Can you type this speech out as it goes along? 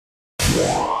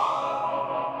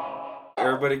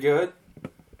Everybody good?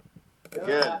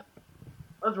 Good.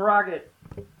 Let's rock it.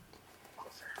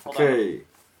 Okay.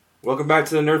 Welcome back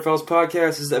to the Nerdfellas podcast.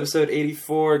 This is episode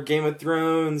 84, Game of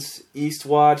Thrones,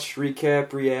 Eastwatch,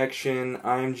 recap, reaction.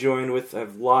 I am joined with a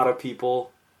lot of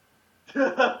people.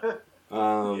 I'm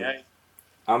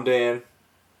Dan.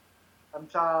 I'm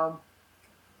Tom.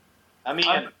 I'm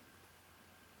Ian.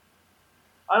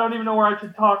 I don't even know where I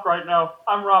should talk right now.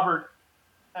 I'm Robert.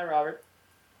 Hi, Robert.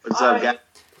 What's up, guys?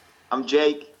 I'm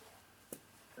Jake.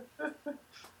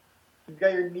 You've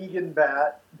got your Negan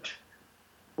bat.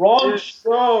 Wrong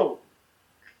show.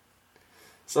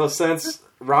 So since,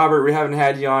 Robert, we haven't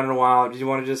had you on in a while, do you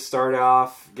want to just start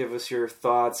off, give us your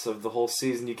thoughts of the whole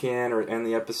season you can, or end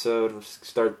the episode? We'll just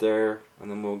start there, and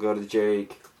then we'll go to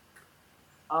Jake.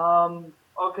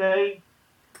 Okay.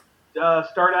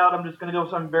 Start out, I'm just going to go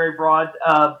with something very broad.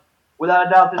 Without a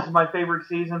doubt, this is my favorite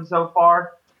season so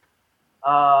far.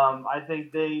 I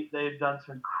think they've done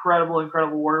some incredible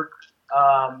work,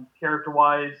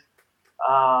 character-wise,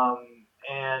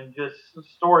 and just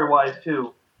story-wise,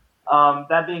 too.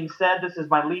 That being said, this is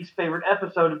my least favorite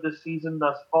episode of this season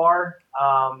thus far.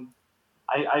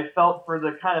 I felt for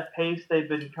the kind of pace they've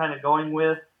been kind of going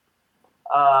with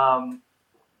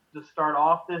to start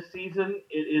off this season,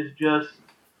 it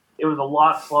was a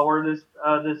lot slower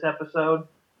this episode.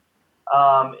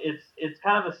 It's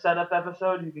kind of a setup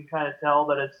episode. You can kind of tell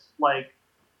that it's like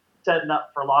setting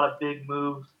up for a lot of big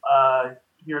moves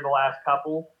here the last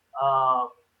couple.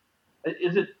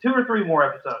 Is it 2 or 3 more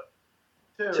episodes?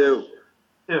 Two.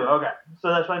 2, okay. So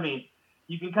that's what I mean.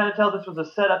 You can kind of tell this was a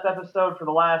setup episode for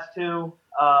the last 2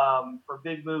 for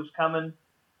big moves coming.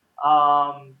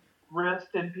 Rest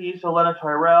in peace, Olenna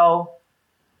Tyrell.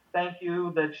 Thank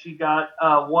you that she got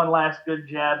one last good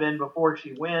jab in before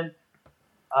she went.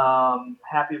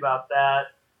 Happy about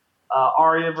that.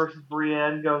 Arya versus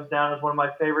Brienne goes down as one of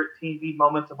my favorite TV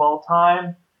moments of all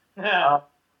time.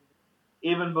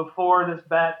 Even before this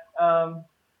bat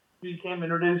became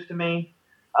introduced to me.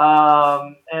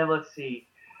 And let's see.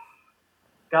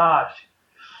 Gosh.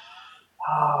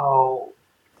 I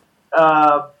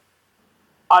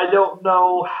don't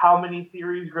know how many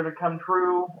theories are going to come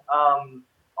true.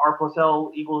 R plus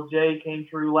L equals J came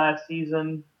true last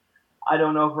season. I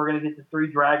don't know if we're going to get the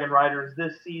 3 Dragon Riders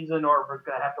this season or if we're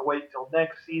going to have to wait till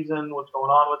next season, what's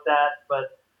going on with that.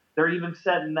 But they're even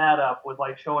setting that up with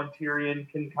like showing Tyrion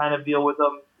can kind of deal with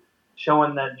them,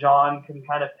 showing that Jon can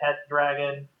kind of pet the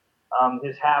dragon.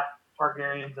 His half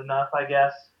Targaryen's enough, I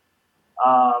guess.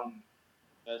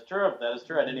 That's true. That is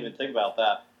true. I didn't even think about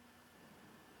that.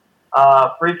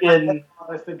 I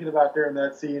was thinking about during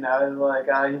that scene. I was like,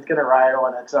 he's gonna ride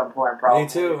one at some point, probably. Me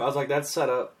too. I was like, that's set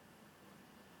up.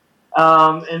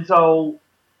 And so,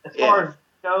 as far as it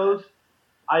goes,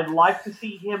 I'd like to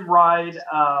see him ride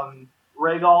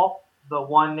Rhaegal, the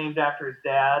one named after his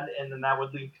dad, and then that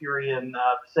would leave Tyrion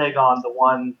Sagon, the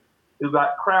one who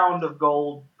got crowned of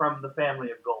gold from the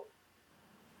family of gold.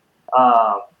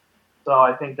 So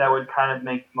I think that would kind of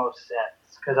make the most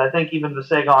sense, because I think even the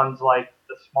Sagon's like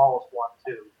the smallest one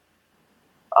too.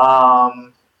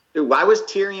 Dude, why was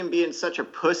Tyrion being such a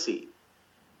pussy?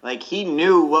 Like, he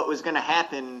knew what was going to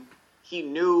happen. He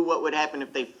knew what would happen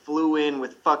if they flew in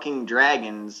with fucking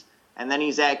dragons, and then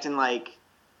he's acting like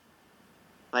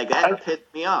that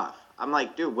pissed me off. I'm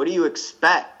like, dude, what do you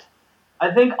expect?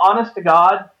 I think, honest to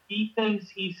God, he thinks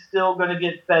he's still going to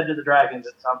get fed to the dragons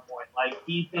at some point. Like,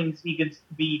 he thinks he could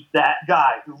be that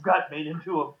guy who got made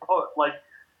into a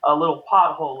little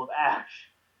pothole of ash.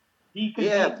 He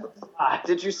could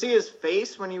Did you see his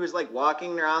face when he was like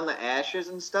walking around the ashes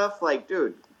and stuff? Like,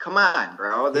 dude, come on,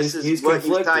 bro. This is what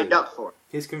you signed up for.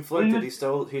 He's conflicted. He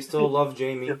still loves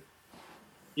Jaime.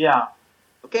 Yeah.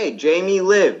 Okay, Jaime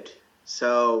lived.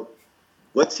 So,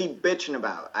 what's he bitching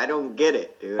about? I don't get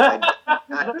it, dude. I do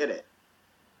not get it.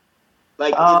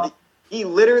 Like, he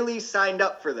literally signed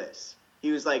up for this.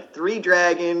 He was like, 3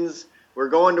 dragons, we're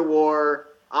going to war,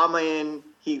 I'm in.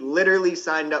 He literally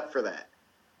signed up for that.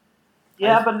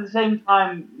 Yeah, but at the same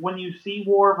time, when you see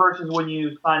war versus when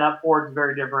you sign up for it, it's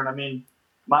very different. I mean,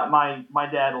 my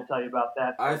dad will tell you about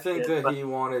that. I think he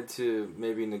wanted to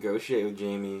maybe negotiate with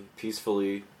Jaime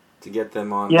peacefully to get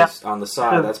them on the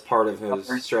side. That's part of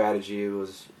his strategy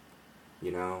was,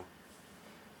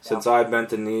 since I bent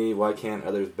the knee, why can't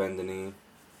others bend the knee?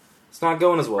 It's not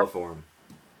going as well for him.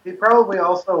 He probably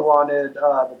also wanted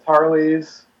the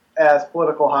Tarleys as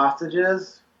political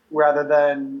hostages rather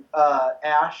than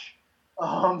Ash.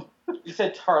 You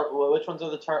said which ones are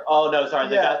the Oh, no, sorry.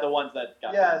 They got the ones that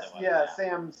got Yes,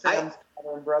 Sam's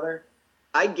brother.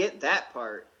 I get that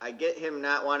part. I get him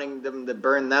not wanting them to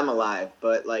burn them alive,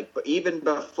 but even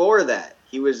before that,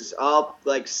 he was all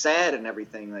like sad and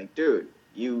everything. Like, dude,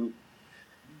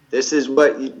 this is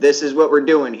what we're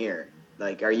doing here.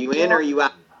 Like, are you in or are you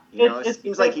out? It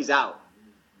seems like he's out.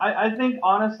 I think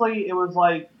honestly, it was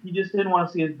like he just didn't want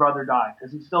to see his brother die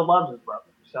because he still loves his brother.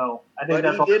 So I think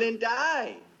But he didn't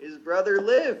die. His brother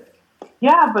lived.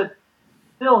 Yeah, but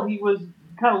still, he was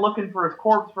kind of looking for his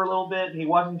corpse for a little bit. He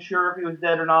wasn't sure if he was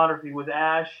dead or not, or if he was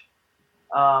Ash.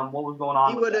 What was going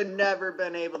on? He would have never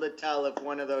been able to tell if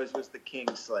one of those was the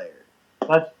Kingslayer.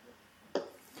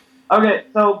 Okay.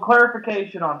 So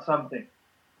clarification on something.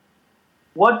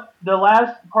 What the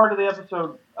last part of the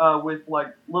episode with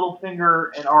like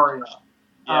Littlefinger and Arya?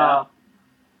 Yeah.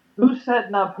 Who's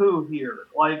setting up who here?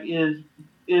 Like, is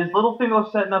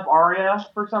Littlefinger setting up Arya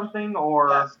for something, or?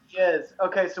 Yes, he is.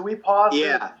 Okay, so we paused.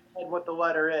 Yeah. What the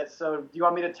letter is. So, do you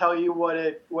want me to tell you what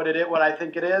I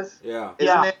think it is? Yeah.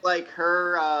 Isn't it like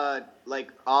her,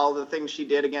 like all the things she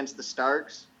did against the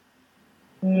Starks?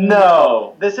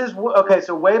 No. This is okay.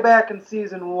 So way back in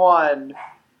season 1,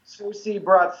 Cersei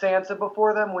brought Sansa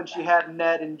before them when she had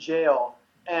Ned in jail,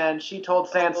 and she told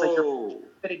Sansa, "You're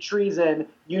committed treason.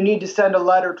 You need to send a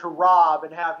letter to Robb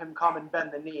and have him come and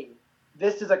bend the knee."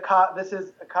 This is a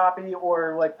copy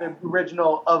or like the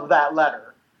original of that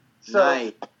letter. So,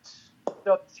 Nice.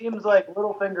 So it seems like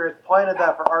Littlefinger has planted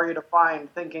that for Arya to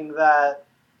find, thinking that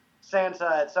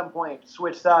Sansa at some point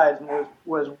switched sides and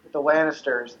was with the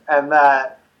Lannisters, and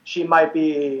that she might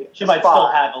be still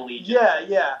have allegiance.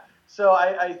 Yeah. So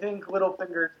I think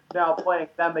Littlefinger's now playing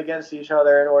them against each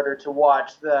other in order to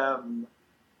watch them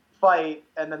fight,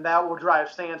 and then that will drive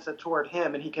Sansa toward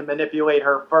him, and he can manipulate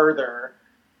her further.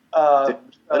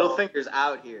 Littlefinger's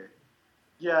out here.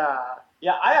 Yeah.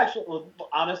 Yeah, I actually,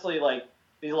 honestly, like,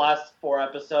 these last 4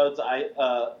 episodes,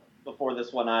 before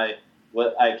this one, I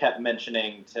kept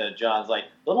mentioning to John's, like,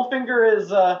 Littlefinger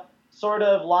is sort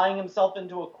of lying himself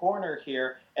into a corner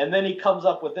here, and then he comes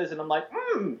up with this, and I'm like,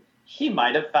 he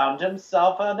might have found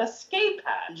himself an escape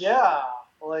hatch. Yeah.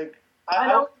 Like, I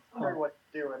don't know what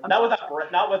he's doing.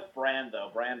 Not with Bran, though.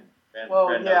 Bran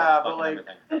yeah, but like,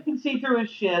 He can see through his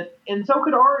shit, and so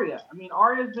could Arya. I mean,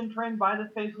 Arya's been trained by the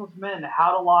Faceless Men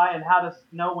how to lie and how to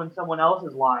know when someone else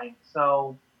is lying.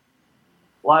 So,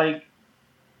 like,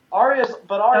 Arya's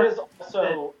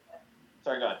also.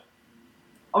 Sorry, go ahead.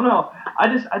 Oh no,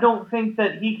 I don't think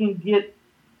that he can get.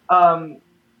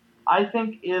 I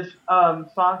think if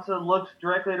Sansa looks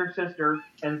directly at her sister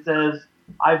and says,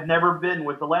 "I've never been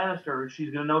with the Lannisters,"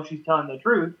 she's gonna know she's telling the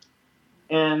truth.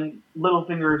 And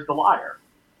Littlefinger is the liar.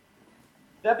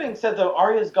 That being said, though,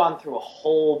 Arya's gone through a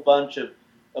whole bunch of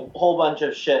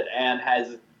shit and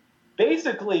has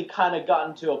basically kind of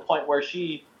gotten to a point where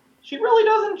she really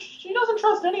doesn't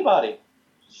trust anybody.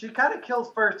 She kind of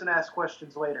kills first and asks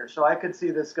questions later, so I could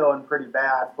see this going pretty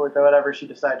bad with whatever she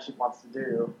decides she wants to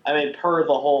do. I mean, per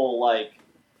the whole like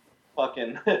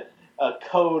fucking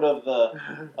code of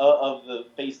the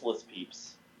faceless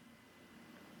peeps.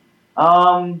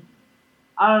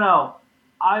 I don't know.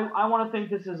 I want to think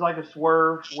this is like a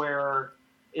swerve where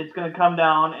it's going to come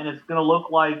down and it's going to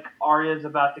look like Arya's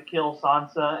about to kill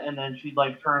Sansa, and then she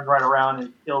like turns right around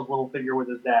and kills Littlefinger with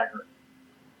his dagger.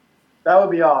 That would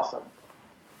be awesome.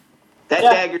 That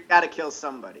dagger's got to kill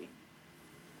somebody.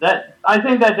 I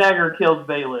think that dagger killed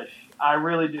Baelish. I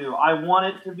really do. I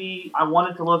want it to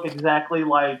look exactly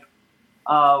like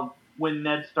when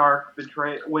Baelish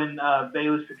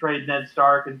betrayed Ned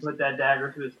Stark and put that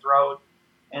dagger to his throat.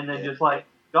 And then just like,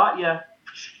 got ya,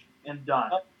 and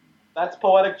done. That's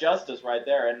poetic justice right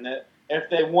there. And if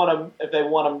they want to,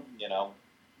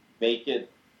 make it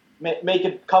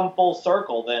come full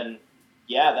circle, then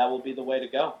yeah, that will be the way to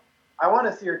go. I want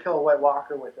to see her kill a White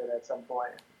Walker with it at some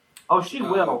point. Oh, she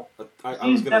will. I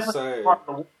was gonna say,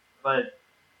 but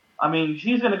I mean,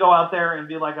 she's gonna go out there and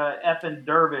be like a effing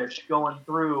dervish going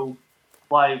through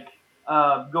White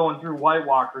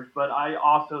Walkers, but I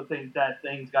also think that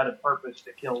thing's got a purpose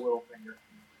to kill Littlefinger.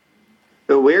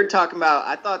 But we were talking about,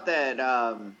 I thought that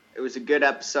it was a good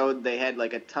episode. They had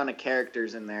like a ton of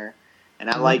characters in there, and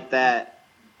I liked that.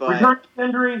 But Return to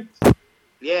Gendry.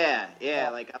 Yeah,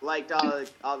 like I liked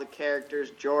all the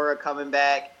characters, Jorah coming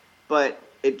back, but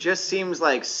it just seems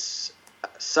like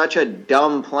such a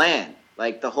dumb plan.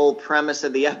 Like the whole premise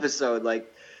of the episode,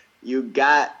 like you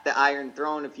got the Iron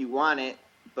Throne if you want it,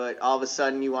 but all of a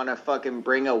sudden you want to fucking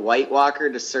bring a White Walker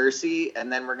to Cersei,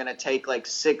 and then we're going to take like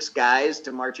 6 guys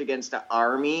to march against an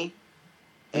army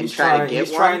and he's trying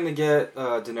to get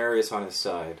Daenerys on his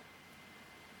side.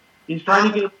 He's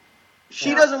trying to get...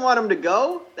 She doesn't want him to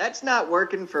go? That's not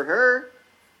working for her.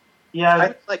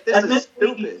 Yeah. This is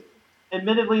stupid.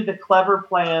 admittedly, the clever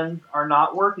plans are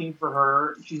not working for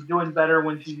her. She's doing better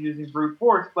when she's using brute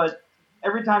force, but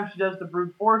every time she does the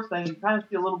brute force thing, you kind of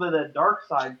see a little bit of that dark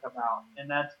side come out, and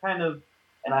that's kind of,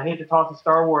 and I hate to toss a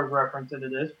Star Wars reference into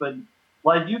this, but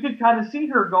like you could kind of see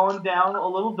her going down a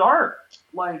little dark,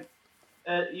 like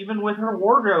even with her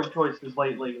wardrobe choices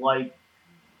lately. Like,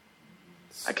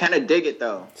 I kind of dig it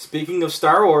though. Speaking of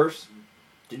Star Wars,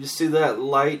 did you see that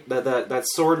light, that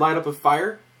sword light up with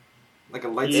fire? Like a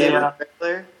lightsaber?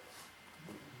 Yeah.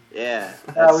 Yeah.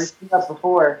 Oh, we've seen that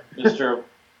before. It's true.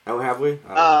 Oh, have we?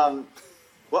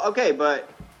 Well, okay, but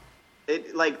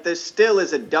this still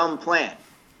is a dumb plan.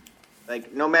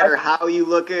 Like, no matter how you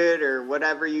look at it or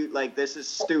whatever this is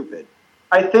stupid.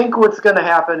 I think what's going to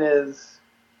happen is,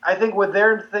 I think what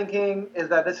they're thinking is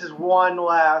that this is one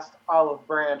last olive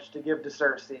branch to give to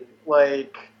Cersei.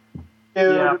 Like,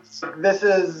 dude, this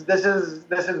is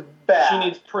bad. She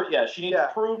needs proof. Yeah, she needs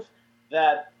proof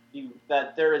that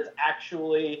there is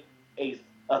actually a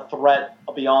threat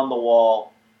beyond the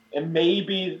wall, and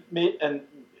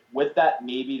with that,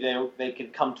 maybe they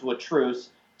could come to a truce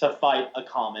to fight a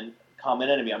common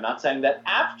enemy. I'm not saying that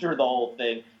after the whole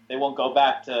thing they won't go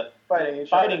back to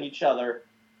fighting each other,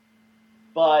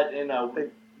 but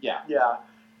yeah.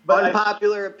 But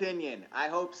unpopular opinion. I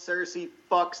hope Cersei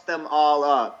fucks them all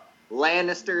up.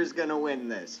 Lannister's gonna win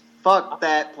this. Fuck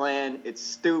that plan. It's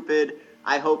stupid.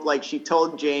 I hope, like she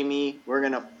told Jaime, we're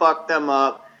gonna fuck them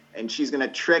up, and she's gonna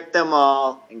trick them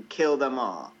all and kill them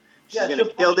all. She's gonna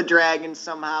kill the dragon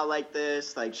somehow like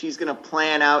this. Like, she's gonna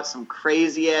plan out some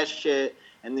crazy ass shit,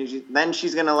 and then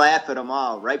she's gonna laugh at them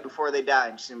all right before they die,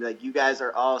 and she's gonna be like, "You guys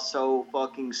are all so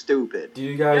fucking stupid." Do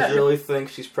you guys really think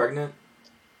she's pregnant?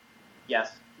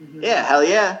 Yes. Mm-hmm. Yeah, hell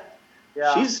yeah.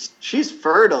 Yeah. She's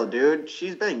fertile, dude.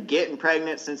 She's been getting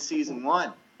pregnant since season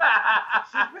 1.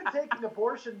 She's been taking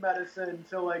abortion medicine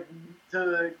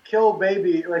to kill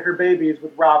her babies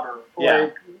with Robert.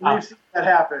 Like, we've seen that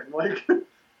happen. Like,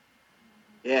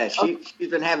 yeah, she's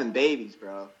been having babies,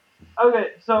 bro.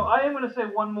 Okay, so I am going to say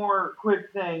one more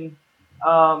quick thing,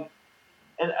 and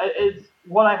it's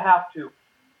what I have to.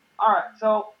 All right,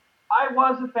 so I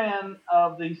was a fan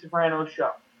of the Sopranos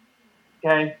show.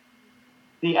 Okay,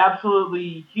 the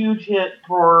absolutely huge hit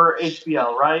for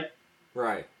HBO, right?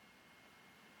 Right.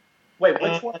 Wait,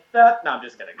 which one is that? No, I'm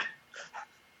just kidding.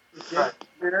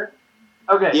 Right.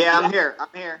 Okay. Yeah, I'm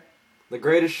here. The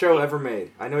greatest show ever made.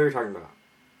 I know what you're talking about.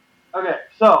 Okay,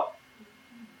 so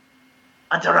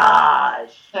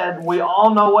Entourage. and we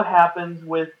all know what happens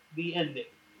with the ending.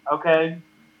 Okay.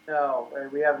 no,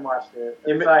 we haven't watched it.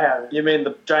 I haven't. You mean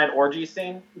the giant orgy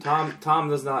scene? Tom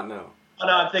does not know. Oh,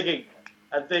 no, I'm thinking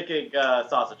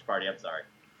Sausage Party. I'm sorry.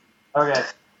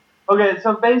 Okay,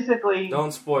 so basically,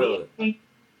 Don't spoil it.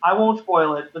 I won't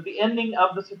spoil it, but the ending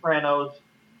of The Sopranos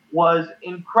was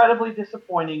incredibly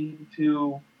disappointing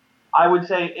to, I would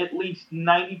say, at least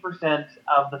 90%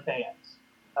 of the fans.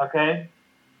 Okay?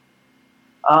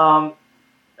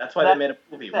 That's why they made a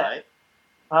movie, right?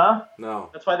 Huh? No.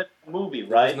 That's why they made a movie,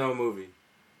 right? There's no movie.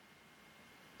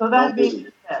 So that being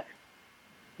said,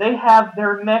 they have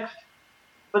their next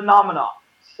phenomenon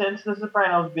since The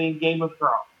Sopranos being Game of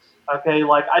Thrones. Okay,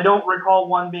 like, I don't recall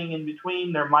one being in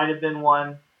between. There might have been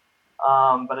one,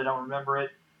 but I don't remember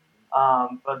it.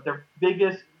 But their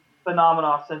biggest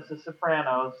phenomenon since The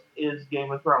Sopranos is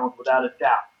Game of Thrones, without a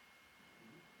doubt.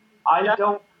 I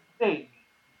don't think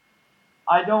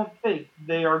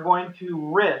they are going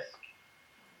to risk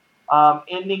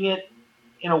ending it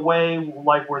in a way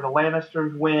like where the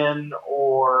Lannisters win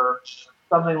or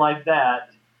something like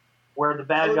that, where the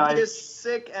bad That would guys. be a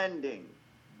sick ending.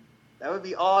 That would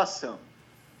be awesome.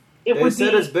 They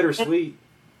said it's bittersweet.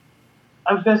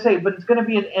 I was going to say, but it's going to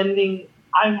be an ending.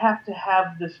 I have to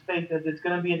have this faith that it's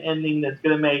going to be an ending that's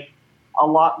going to make a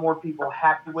lot more people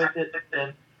happy with it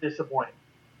than disappointed.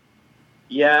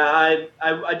 Yeah,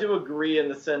 I do agree in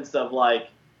the sense of, like,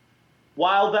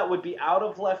 while that would be out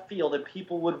of left field and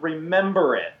people would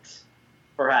remember it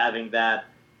for having that,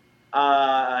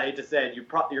 I hate to say it, you're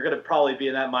going to probably be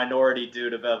in that minority,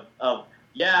 dude, of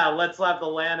yeah, let's have the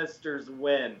Lannisters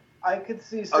win. I could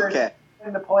see Cersei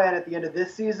in the plan at the end of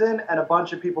this season and a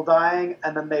bunch of people dying,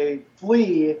 and then they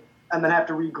flee and then have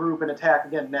to regroup and attack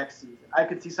again next season. I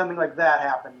could see something like that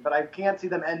happen, but I can't see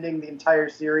them ending the entire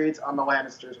series on the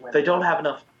Lannisters winning. They don't have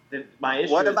enough. My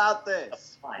issue. What about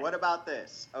this?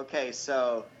 Okay,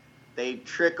 so they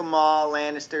trick them all,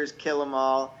 Lannisters kill them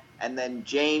all, and then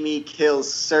Jaime kills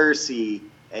Cersei,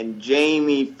 and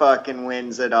Jaime fucking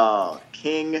wins it all.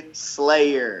 King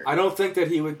Slayer. I don't think that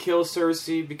he would kill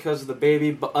Cersei because of the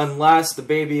baby, but unless the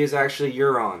baby is actually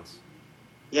Euron's.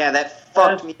 Yeah, that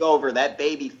fucked me over. That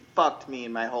baby fucked me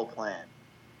in my whole plan.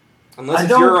 Unless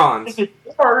it's Euron's.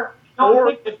 Or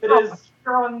if it is...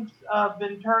 Euron's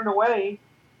been turned away,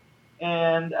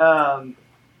 and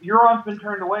Euron's been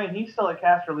turned away, and he's still at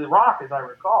Casterly Rock, as I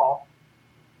recall.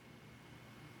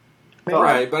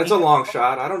 Right, but it's a long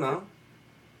shot. I don't know.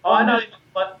 Oh, I know,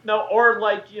 but no, or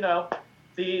like, you know,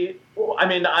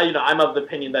 I'm of the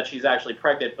opinion that she's actually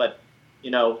pregnant, but,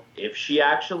 you know, if she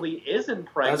actually isn't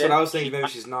pregnant... That's what I was thinking, maybe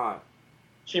she's not.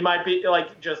 She might be,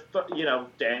 like, just, you know,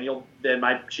 Daniel,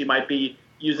 she might be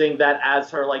using that as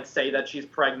her, like, say that she's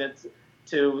pregnant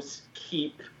to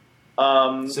keep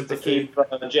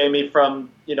Jaime from,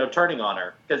 you know, turning on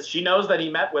her. Because she knows that he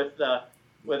met with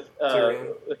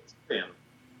Tyrion. You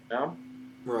know?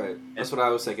 Right. That's what I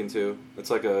was thinking, too. It's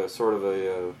like a sort of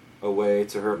a way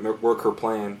to work her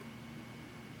plan.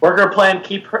 Work her plan,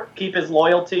 keep his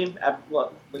loyalty.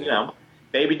 You know,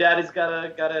 baby daddy's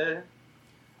gotta...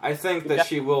 I think that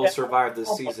she will survive this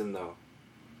season, though.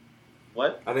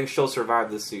 What? I think she'll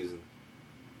survive this season.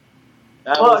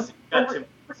 This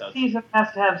season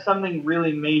has to have something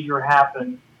really major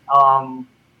happen.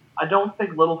 I don't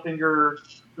think Littlefinger,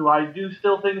 who I do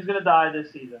still think is going to die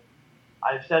this season.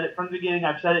 I've said it from the beginning.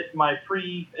 I've said it in my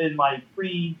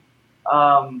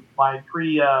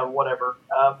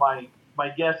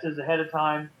guesses ahead of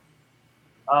time,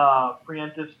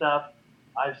 preemptive stuff.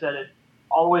 I've said it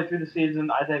all the way through the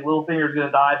season. I think Littlefinger is going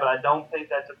to die, but I don't think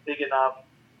that's a big enough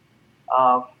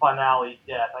finale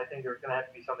death. I think there's going to have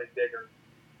to be something bigger.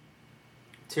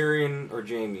 Tyrion or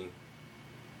Jaime?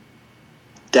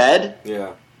 Dead?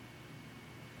 Yeah.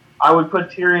 I would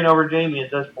put Tyrion over Jaime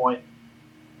at this point.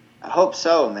 I hope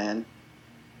so, man.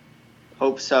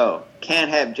 Hope so. Can't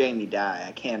have Jaime die.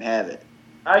 I can't have it.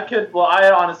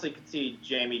 I honestly could see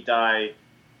Jaime die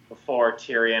before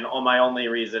Tyrion. My only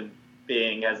reason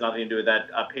being has nothing to do with that.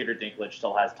 Peter Dinklage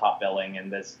still has top billing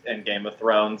in Game of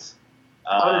Thrones.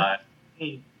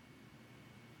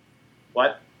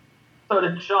 What? So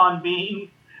did Sean Bean.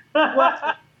 What?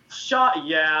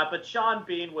 But Sean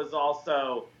Bean was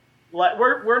also like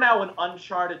we're now in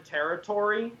uncharted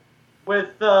territory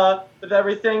with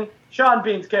everything. Sean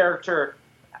Bean's character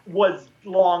was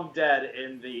long dead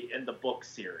in the book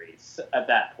series at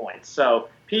that point. So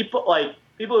people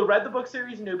who read the book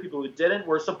series knew, people who didn't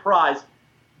were surprised,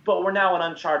 but we're now in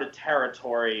uncharted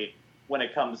territory when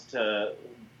it comes to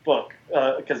book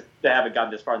because they haven't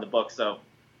gotten this far in the book. So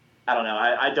I don't know.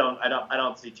 I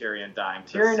don't see Tyrion dying.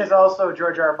 Tyrion is also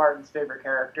George R. R. Martin's favorite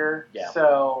character. Yeah.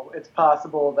 So it's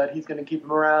possible that he's going to keep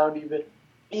him around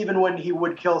even when he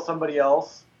would kill somebody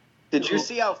else. Did you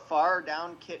see how far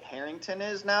down Kit Harington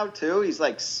is now, too? He's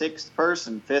like fifth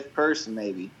person,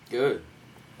 maybe. Good.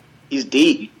 He's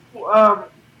deep. I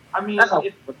mean,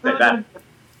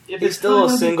 he's still a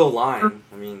single line.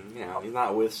 I mean, you know, he's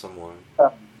not with someone.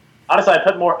 Honestly, I'd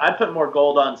put more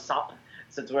gold on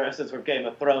since we're Game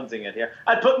of Thronesing it here.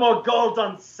 I'd put more gold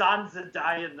on Sansa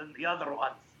dying than the other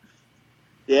ones.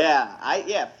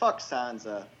 Yeah, fuck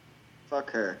Sansa. Fuck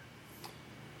her.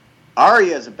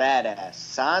 Arya's a badass.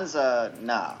 Sansa,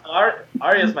 nah.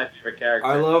 Arya's my favorite character.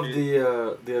 I love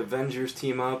the Avengers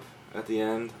team up at the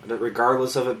end.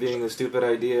 Regardless of it being a stupid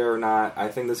idea or not, I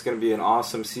think that's going to be an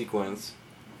awesome sequence.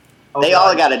 They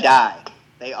all gotta die.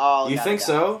 You think die.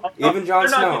 So? Even Jon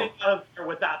Snow? They're not getting out of here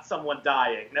without someone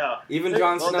dying, no. Even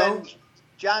Jon Snow? Then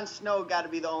Jon Snow gotta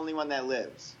be the only one that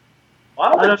lives. Well,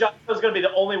 I don't think Jon Snow's going to be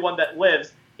the only one that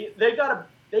lives. They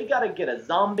gotta get a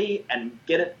zombie and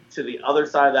get it to the other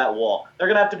side of that wall. They're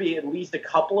gonna have to be at least a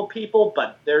couple of people,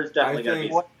 but there's definitely gonna be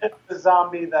what if the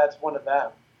zombie that's one of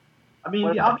them? I mean,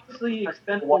 the obviously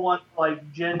expensive ones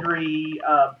like Gendry,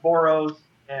 Boros,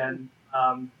 and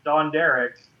Don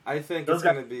Derricks. I think it's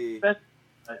gonna be.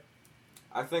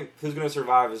 I think who's gonna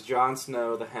survive is Jon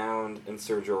Snow, the Hound, and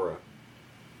Ser Jorah.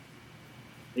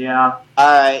 Yeah.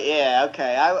 Alright, yeah,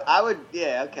 okay. I would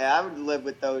live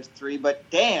with those three, but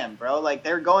damn, bro, like,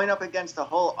 they're going up against a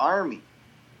whole army.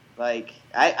 Like,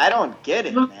 I don't get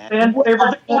it, man. They're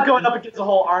going up against a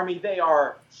whole army. They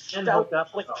are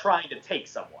stealthily trying to take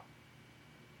someone.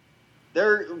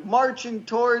 They're marching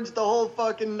towards the whole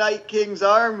fucking Night King's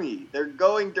army. They're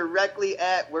going directly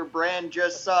at where Bran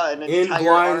just saw an entire in blind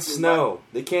army snow.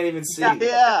 They can't even see.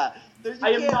 Yeah. You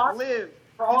can't live.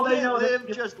 For all you they know, live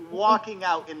just walking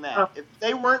out in that. If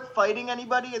they weren't fighting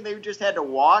anybody and they just had to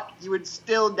walk, you would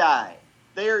still die.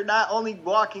 They are not only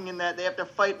walking in that, they have to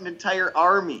fight an entire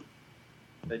army.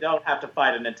 They don't have to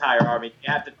fight an entire army.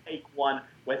 You have to take one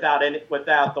without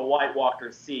the White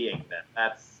Walkers seeing them.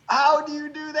 That's how do you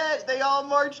do that? They all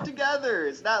march together.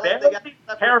 It's not like they got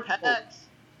separate packs.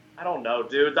 I don't know,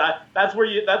 dude. That's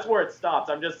where it stops.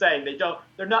 I'm just saying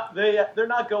they're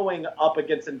not going up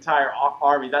against an entire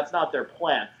army. That's not their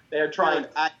plan. They are trying. Dude,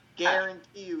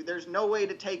 guarantee you, there's no way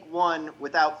to take one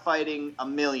without fighting a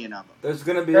million of them. There's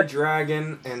gonna be a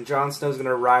dragon, and Jon Snow's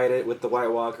gonna ride it with the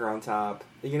White Walker on top.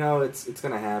 You know, it's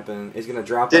gonna happen. He's gonna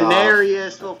drop it off.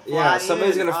 Daenerys will fly. Yeah,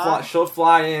 somebody's gonna fly. She'll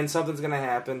fly in. Something's gonna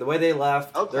happen. The way they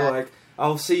left, they're like,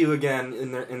 "I'll see you again."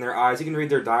 In their eyes, you can read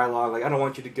their dialogue. Like, "I don't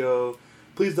want you to go.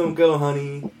 Please don't go,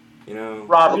 honey." You know.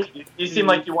 Robert, you seem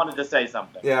like you wanted to say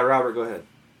something. Yeah, Robert, go ahead.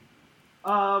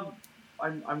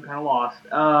 I'm kind of lost.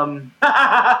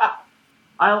 I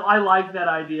like that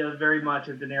idea very much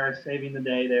of Daenerys saving the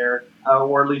day there,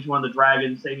 or at least one of the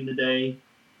dragons saving the day.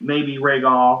 Maybe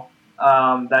Rhaegal.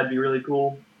 That'd be really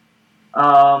cool.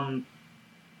 I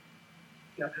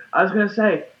was gonna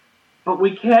say, but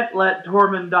we can't let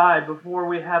Tormund die before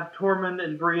we have Tormund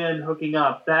and Brienne hooking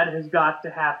up. That has got to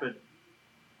happen.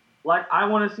 Like, I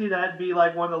want to see that be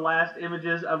like one of the last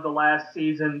images of the last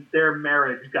season. Their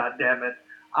marriage. God damn it!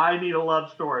 I need a love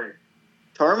story.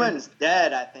 Tormund's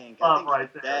dead, I think. I think right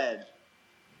he's there. dead.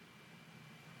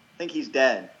 I think he's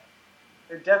dead.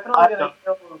 They're definitely going to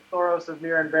kill Thoros of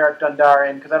Mir and Beric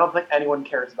Dondarrion because I don't think anyone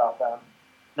cares about them.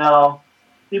 No.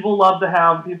 People love the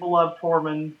Hound. People love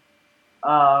Tormund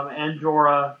and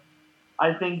Jorah.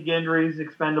 I think Gendry's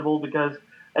expendable because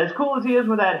as cool as he is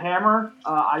with that hammer,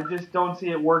 I just don't see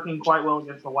it working quite well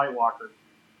against the White Walker.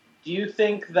 Do you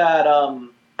think that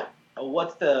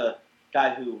what's the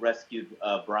guy who rescued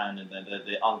Bran and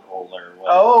the uncle or what?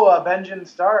 Oh, Benjen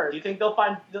Stark. Do you think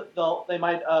they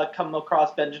might come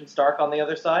across Benjen Stark on the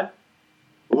other side?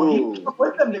 Well, he was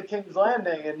with them to King's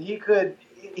Landing, and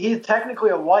he's technically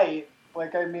a white.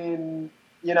 Like, I mean,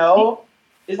 you know.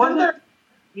 Isn't there?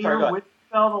 Near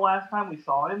Winterfell the last time we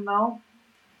saw him, though?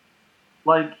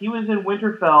 Like, he was in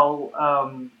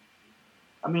Winterfell.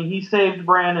 I mean, he saved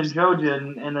Bran and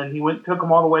Jojen, and then he took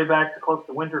them all the way back to close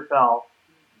to Winterfell.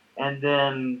 And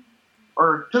then,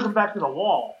 or took him back to the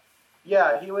wall.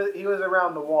 Yeah, he was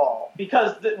around the wall.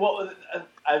 Because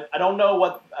I don't know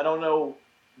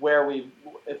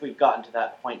if we've gotten to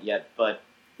that point yet. But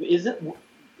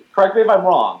correct me if I'm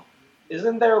wrong.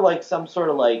 Isn't there like some sort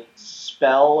of like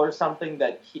spell or something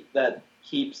that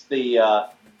keeps the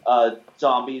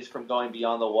zombies from going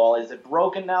beyond the wall? Is it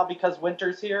broken now because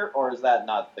winter's here, or is that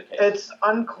not the case? It's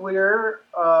unclear.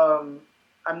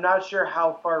 I'm not sure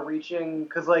how far-reaching,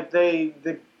 because like they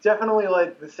definitely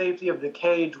like the safety of the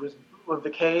cave was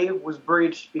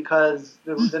breached because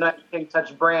the Night King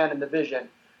touched Bran in the vision.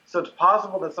 So it's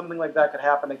possible that something like that could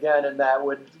happen again, and that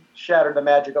would shatter the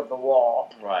magic of the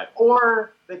wall. Right.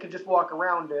 Or they could just walk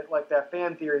around it, like that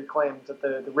fan theory claims that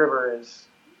the river is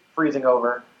freezing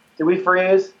over. Did we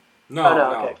freeze? No, oh,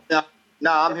 no. Okay.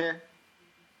 No, I'm here.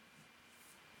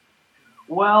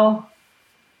 Well,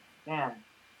 man.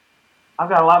 I've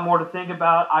got a lot more to think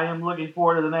about. I am looking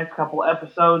forward to the next couple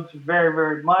episodes very,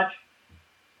 very much.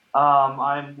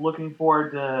 I'm looking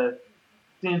forward to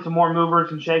seeing some more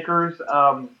movers and shakers.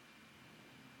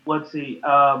 Let's see.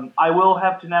 I will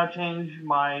have to now change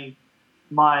my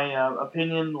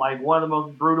opinion. Like, one of the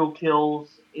most brutal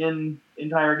kills in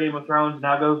entire Game of Thrones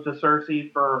now goes to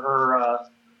Cersei for her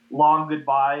long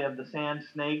goodbye of the Sand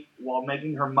Snake while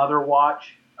making her mother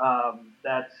watch.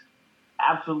 That's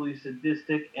absolutely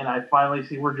sadistic, and I finally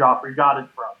see where Joffrey got it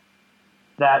from.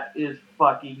 That is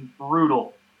fucking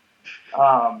brutal.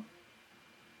 Don't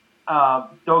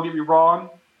get me wrong.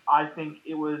 I think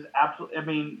it was absolutely. I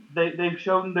mean, they've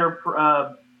shown their.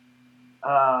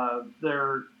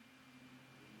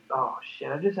 Oh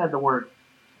shit! I just had the word.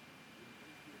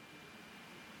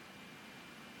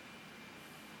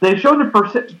 They've shown the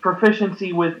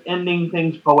proficiency with ending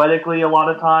things poetically a lot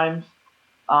of times.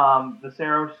 The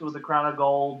Saros with the crown of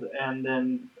gold, and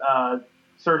then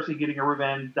Cersei getting her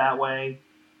revenge that way.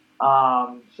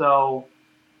 So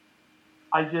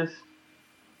I just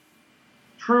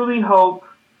truly hope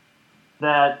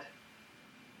that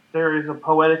there is a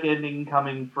poetic ending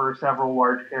coming for several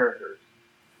large characters.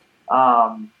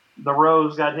 The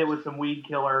Rose got hit with some weed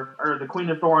killer, or the Queen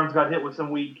of Thorns got hit with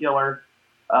some weed killer.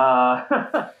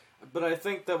 But I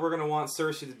think that we're going to want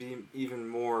Cersei to be even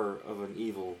more of an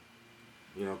evil,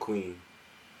 queen.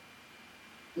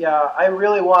 Yeah, I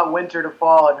really want winter to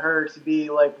fall and her to be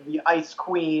like the ice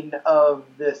queen of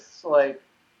this like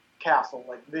castle,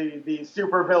 like the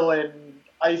super villain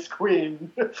ice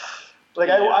queen.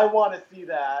 I want to see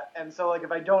that, and so like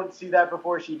if I don't see that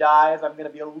before she dies, I'm gonna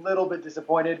be a little bit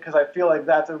disappointed because I feel like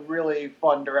that's a really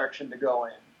fun direction to go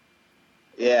in.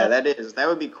 Yeah, that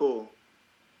would be cool.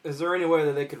 Is there any way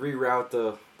that they could reroute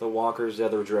the walkers the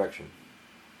other direction?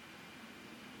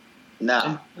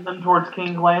 No. And them towards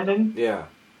King's Landing? Yeah.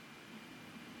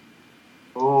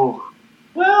 Oh.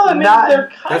 Well, I mean, they're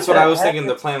kind That's what I was thinking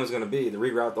the plan was going to be, to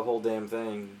reroute the whole damn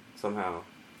thing somehow.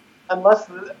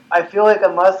 I feel like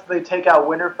unless they take out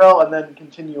Winterfell and then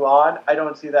continue on, I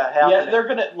don't see that happening. Yeah, they're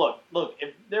gonna look.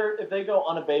 If they go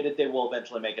unabated, they will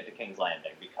eventually make it to King's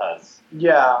Landing because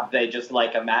they just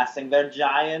like amassing their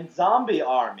giant zombie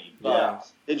army.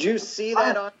 But did you see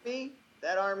that army?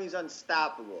 That army's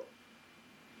unstoppable.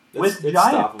 With It's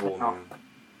giants. stoppable, man.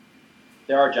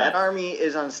 there are giants. That army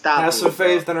is unstoppable. Have some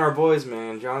faith in our boys,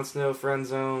 man. Jon Snow, friend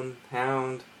zone,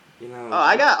 Hound. You know. Oh,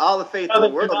 I got all the faith in the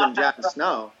world in Jon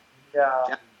Snow. Yeah.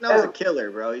 Jon Snow's a killer,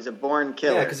 bro. He's a born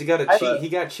killer. Yeah, because he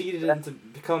got cheated into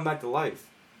coming back to life.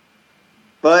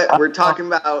 But we're talking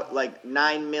about like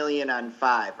 9 million on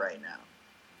 5 right now.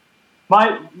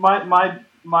 My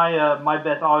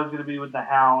bet's always going to be with the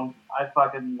Hound. I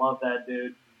fucking love that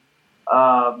dude.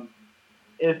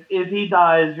 If he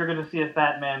dies, you're going to see a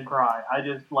fat man cry. I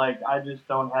just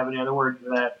don't have any other words for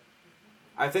that.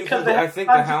 I think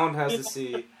the Hound has to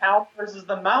see Hound versus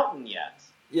the Mountain yet.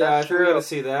 Yeah, That's I think we true. got to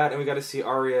see that, and we got to see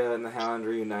Arya and the Hound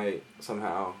reunite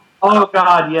somehow. Oh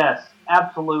God, yes,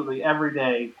 absolutely, every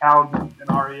day. Hound and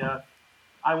Arya,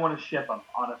 I want to ship them,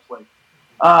 honestly.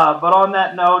 But on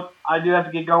that note, I do have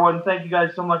to get going. Thank you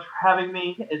guys so much for having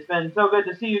me. It's been so good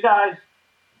to see you guys.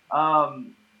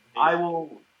 I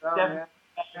will definitely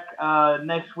be back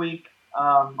next week.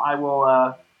 I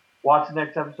will watch the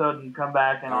next episode and come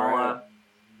back, and I'll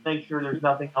make sure there's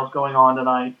nothing else going on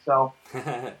tonight. So,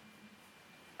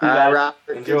 Robert,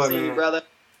 Enjoy, good to see man. you, brother.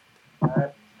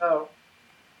 So,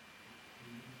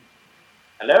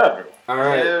 Hello, everyone. All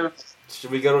right, should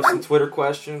we go to some Twitter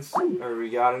questions, or we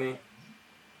got any?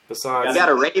 Besides, We got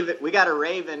a raven. We got a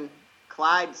raven.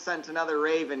 Clyde sent another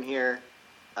raven here.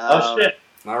 Oh shit!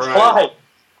 all right,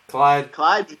 Clyde.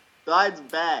 Clyde's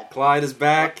back. Clyde is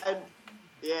back.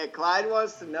 Clyde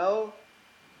wants to know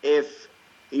if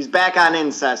he's back on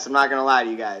incest. I'm not gonna lie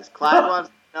to you guys. Clyde wants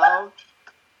to know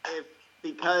if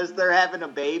because they're having a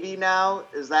baby now,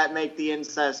 does that make the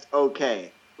incest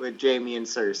okay with Jaime and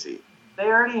Cersei? they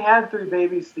already had 3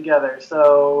 babies together,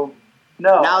 so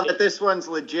no. Now that this one's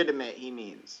legitimate, he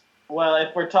means. Well,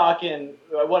 if we're talking,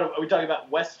 what are we talking about?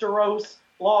 Westeros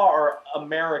law or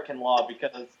American law?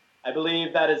 Because I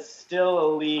believe that is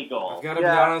still illegal. I've got to be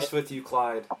honest with you,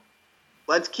 Clyde.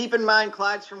 Let's keep in mind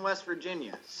Clyde's from West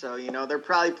Virginia, so they're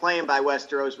probably playing by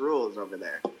Westeros rules over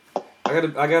there.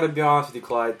 I gotta be honest with you,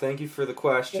 Clyde. Thank you for the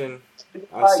question.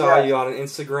 I saw you on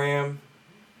Instagram.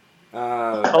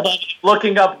 Hold on,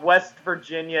 looking up West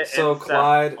Virginia. So, incest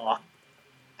Clyde, law.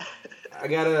 I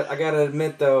gotta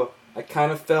admit though, I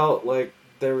kind of felt like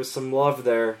there was some love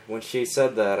there when she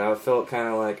said that. I felt kind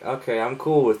of like, okay, I'm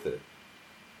cool with it.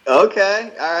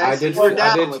 Okay, all right. We're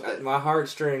down with it. My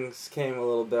heartstrings came a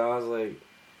little bit. I was like,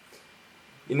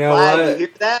 you know Clyde, what? you hear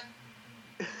that?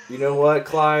 You know what,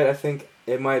 Clyde? I think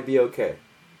it might be okay.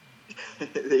 You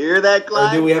hear that,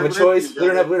 Clyde? Or do we have a We're choice? with you, We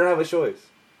don't brother. have a choice.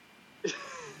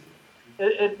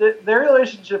 Their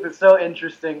relationship is so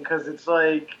interesting because it's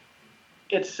like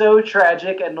it's so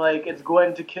tragic and like it's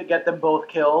going to get them both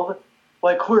killed.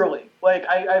 Like clearly, like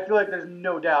I feel like there's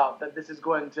no doubt that this is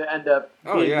going to end up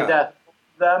being the death of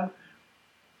them.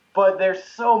 But they're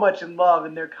so much in love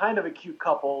and they're kind of a cute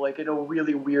couple, like in a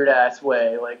really weird ass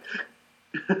way. Like,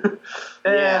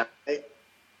 Yeah,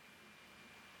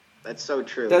 that's so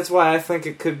true. That's why I think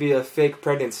it could be a fake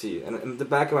pregnancy. And in the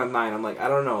back of my mind, I'm like, I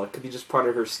don't know. It could be just part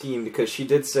of her scheme because she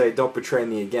did say, "Don't betray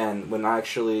me again." When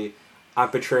actually,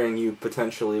 I'm betraying you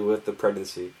potentially with the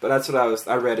pregnancy. But that's what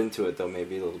I read into it though,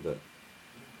 maybe a little bit.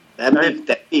 That'd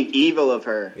be evil of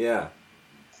her. Yeah.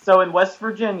 So in West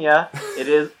Virginia,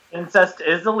 incest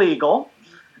is illegal,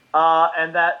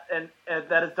 and that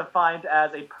is defined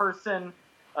as a person.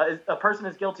 A person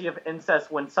is guilty of incest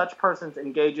when such person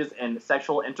engages in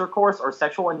sexual intercourse or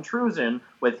sexual intrusion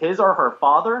with his or her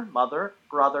father, mother,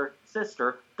 brother,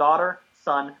 sister, daughter,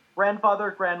 son,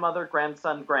 grandfather, grandmother,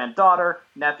 grandson, granddaughter,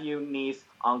 nephew, niece,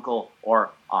 uncle, or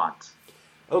aunt.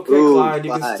 Okay, Ooh, Clyde,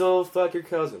 you can Clyde. still fuck your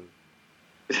cousin.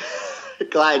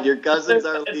 Clyde, your cousins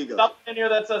are There's legal. nothing in here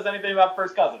that says anything about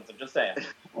first cousins. I'm just saying.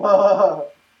 So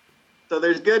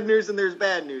there's good news and there's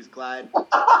bad news, Clyde.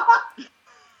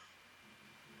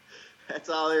 That's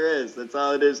all there is. That's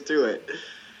all it is to it.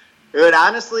 Dude,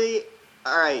 honestly,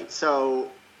 all right,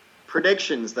 so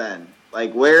predictions then.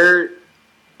 Like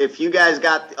if you guys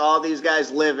got all these guys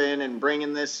living and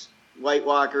bringing this White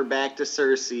Walker back to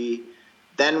Cersei,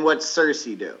 then what's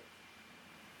Cersei do?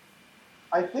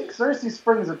 I think Cersei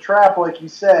springs a trap, like you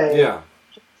say. Yeah.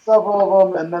 Several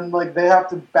of them, and then like they have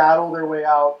to battle their way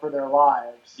out for their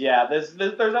lives. Yeah, there's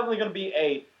definitely going to be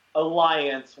a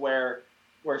alliance where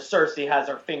Cersei has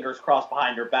her fingers crossed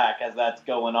behind her back as that's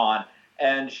going on,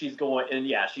 and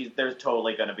there's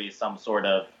totally going to be some sort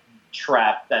of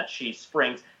trap that she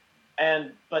springs.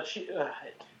 but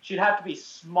she'd have to be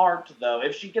smart though.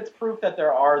 If she gets proof that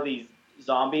there are these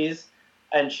zombies,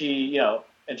 and she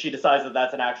decides that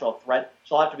that's an actual threat,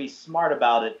 she'll have to be smart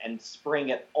about it and spring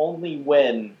it only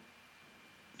when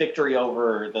victory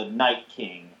over the Night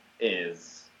King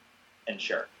is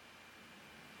ensured.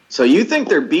 So you think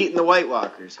they're beating the White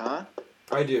Walkers, huh?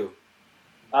 I do.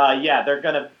 Yeah, they're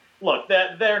gonna look.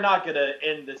 They're not gonna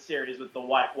end the series with the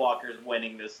White Walkers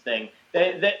winning this thing.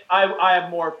 I have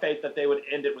more faith that they would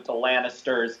end it with the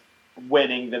Lannisters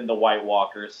winning than the White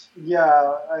Walkers.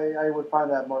 Yeah, I would find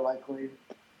that more likely.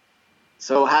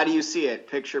 So how do you see it?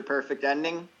 Picture perfect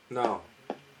ending? No.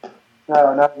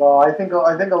 No, not at all. I think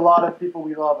a lot of people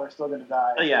we love are still going to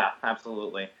die. Yeah,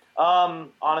 absolutely.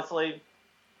 Honestly,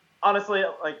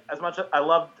 like as much as I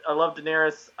love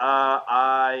Daenerys,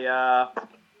 I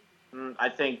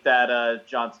think that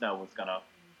Jon Snow was gonna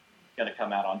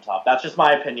come out on top. That's just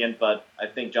my opinion, but I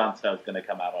think Jon Snow's gonna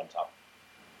come out on top.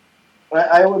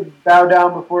 I would bow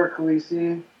down before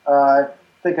Khaleesi. I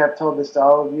think I've told this to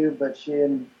all of you, but she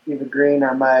and Eva Green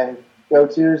are my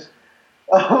go-tos.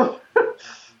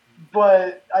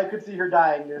 But I could see her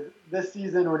dying this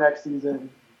season or next season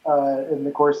in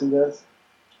the course of this.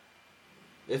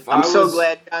 I'm so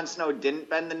glad Jon Snow didn't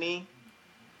bend the knee.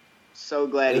 So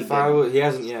glad he didn't. He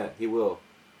hasn't yet. He will.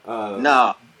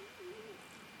 No.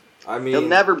 I mean... He'll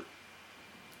never...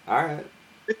 All right.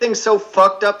 Everything's so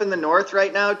fucked up in the North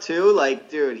right now, too. Like,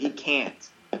 dude, he can't.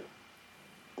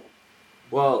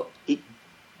 Well,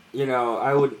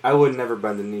 I would never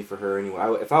bend the knee for her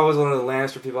anyway. If I was one of the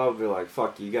Lannister people, I would be like,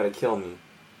 "Fuck you, gotta kill me."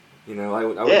 I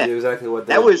would do exactly what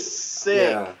that was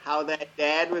sick. Yeah. How that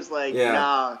dad was like, yeah.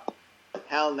 "Nah,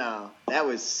 hell no." That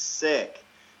was sick.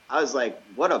 I was like,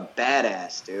 "What a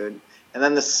badass, dude!" And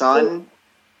then the son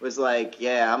was like,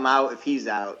 "Yeah, I'm out if he's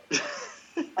out."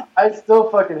 I still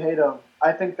fucking hate them.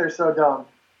 I think they're so dumb.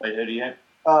 Wait, who do you hate?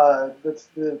 That's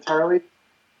the Tarly.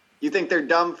 You think they're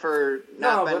dumb for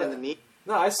not bending the knee?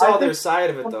 No, I saw their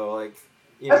side of it though. Like,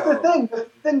 that's the thing. The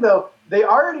thing though, they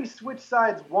already switched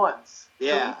sides once.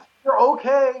 Yeah. So you're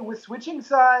okay with switching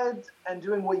sides and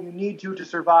doing what you need to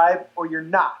survive, or you're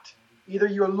not. Either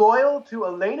you're loyal to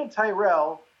Elena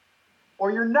Tyrell,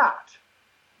 or you're not.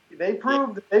 They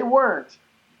proved that they weren't.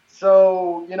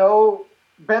 So,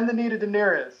 bend the knee to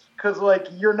Daenerys, because,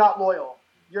 you're not loyal.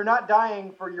 You're not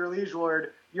dying for your liege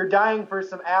lord. You're dying for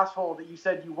some asshole that you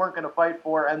said you weren't going to fight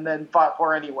for and then fought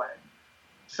for anyway.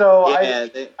 So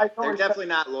they're definitely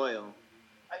not loyal.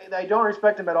 I don't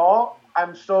respect him at all.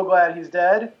 I'm so glad he's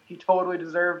dead. He totally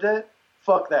deserved it.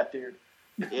 Fuck that dude.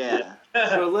 Yeah.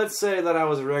 So let's say that I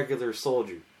was a regular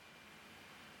soldier,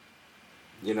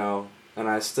 and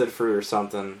I stood for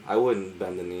something. I wouldn't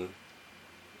bend the knee.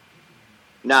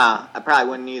 Nah, I probably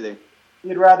wouldn't either.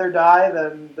 You'd rather die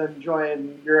than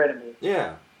join your enemy.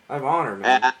 Yeah, I have honor,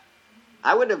 man.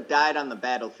 I would have died on the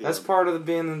battlefield. That's part of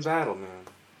being in battle, man.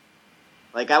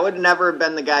 I would never have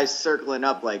been the guy circling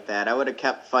up like that. I would have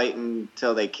kept fighting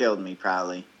till they killed me,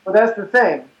 probably. But that's the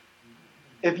thing.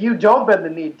 If you don't bend the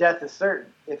knee, death is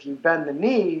certain. If you bend the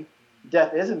knee,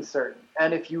 death isn't certain.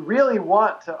 And if you really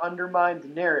want to undermine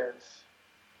Daenerys,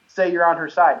 say you're on her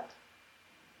side.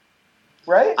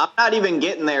 Right? I'm not even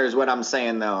getting there is what I'm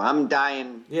saying, though. I'm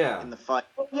dying in the fight.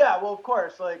 Yeah, well, of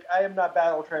course. I am not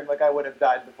battle trained like I would have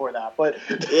died before that. But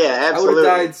yeah, absolutely. I would have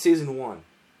died season 1.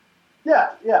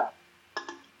 Yeah.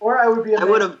 Or I would be I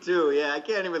would have, too. Yeah, I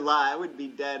can't even lie. I would be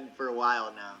dead for a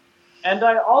while now. And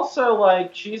I also,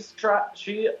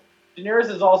 Daenerys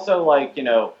is also,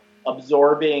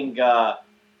 absorbing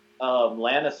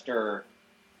Lannister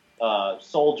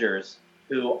soldiers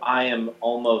who I am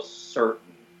almost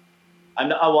certain.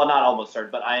 Not almost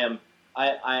certain, but I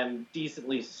am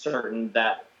decently certain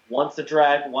that once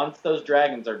those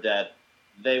dragons are dead,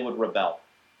 they would rebel.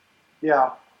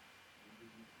 Yeah.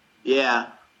 Yeah.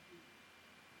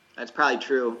 That's probably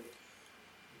true.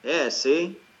 Yeah,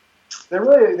 see? They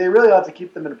really ought to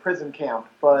keep them in a prison camp,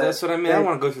 but that's what I mean. I don't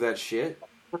want to go through that shit.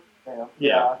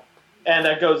 Yeah. And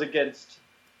that goes against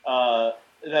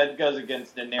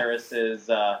Daenerys's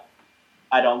I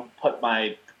don't put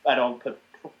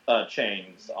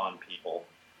chains on people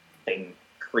thing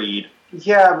creed.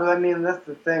 Yeah, but I mean that's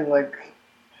the thing,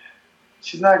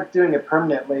 she's not doing it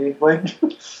permanently.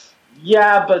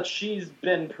 Yeah, but she's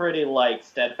been pretty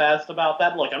steadfast about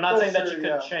that. Look, I'm not saying that she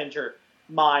couldn't change her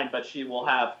mind, but she will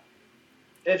have.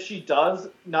 If she does,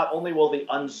 not only will the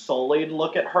Unsullied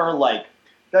look at her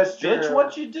that's bitch, true.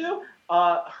 what you do?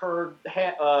 Her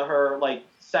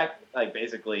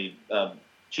basically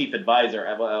chief advisor.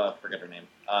 I forget her name.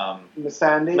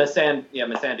 Missandei.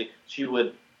 Missandei. She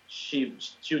would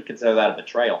consider that a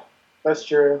betrayal. That's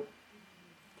true.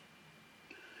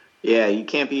 Yeah,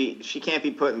 she can't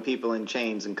be putting people in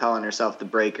chains and calling herself the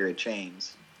breaker of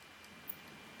chains.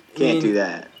 Can't do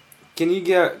that. You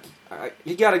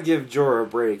got to give Jorah a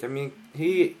break. I mean,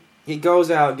 he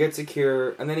goes out, gets a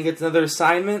cure, and then he gets another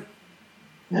assignment.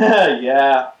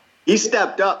 Yeah. He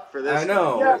stepped up for this. I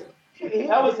know. Yeah.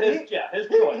 That was his choice.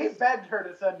 He begged her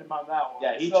to send him on that one.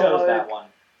 Yeah, he chose that one.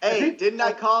 Hey, didn't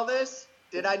I call this?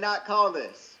 Did I not call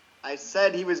this? I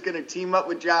said he was going to team up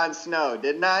with Jon Snow,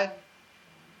 didn't I?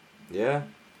 Yeah.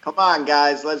 Come on,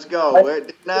 guys, let's go.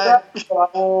 Didn't I? I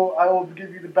will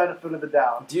give you the benefit of the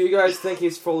doubt. Do you guys think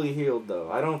he's fully healed,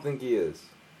 though? I don't think he is.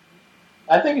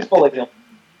 I think he's fully healed.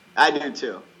 I do,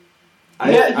 too.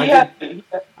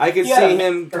 I could see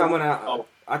him coming out. Oh.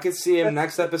 I could see him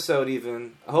next episode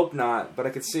even. I hope not, but I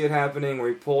could see it happening where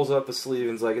he pulls up a sleeve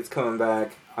and is like, it's coming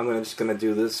back. I'm just going to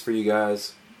do this for you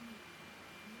guys.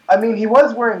 I mean, he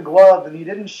was wearing gloves, and he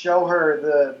didn't show her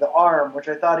the arm, which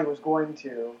I thought he was going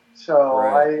to. So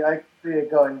Right. I see it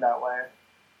going that way.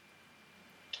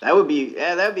 That would be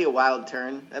a wild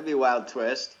turn. That'd be a wild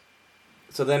twist.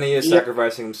 So then he is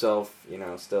sacrificing himself,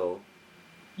 still.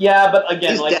 Yeah, but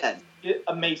again, He's dead.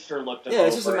 A maester looked at Yeah,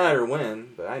 it's just a matter of when,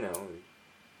 but I know.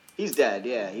 He's dead,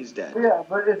 yeah, he's dead. Yeah,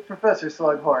 but it's Professor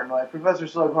Slughorn. Like, Professor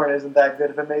Slughorn isn't that good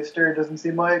of a maester, it doesn't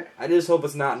seem like. I just hope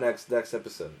it's not next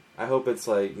episode. I hope it's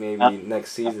like maybe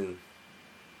next season.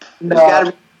 There's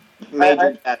gotta be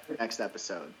major death next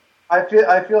episode. I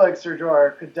feel like Ser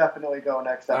Jorah could definitely go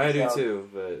next episode. I do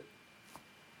too,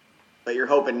 but you're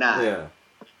hoping not.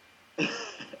 Yeah.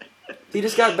 He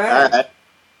just got back. Right.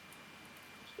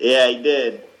 Yeah, he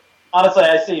did. Honestly,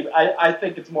 I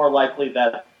think it's more likely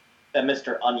that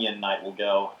Mr. Onion Knight will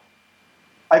go.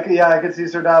 I could see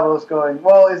Sir Davos going.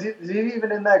 Well, is he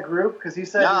even in that group? Because he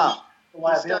said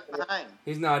he's stuck behind.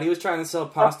 He's not. He was trying to sell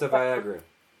pasta Viagra.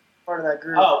 Part of that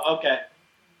group. Oh, okay.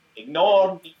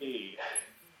 Ignore me.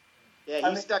 Yeah,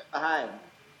 he's stuck behind.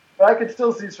 But I could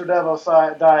still see Sir Davos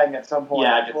dying at some point.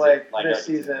 Yeah, I could see, this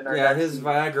season. Or Yeah, next his season.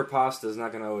 Viagra pasta is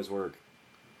not going to always work.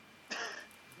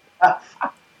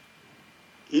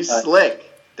 He's slick,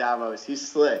 Davos. He's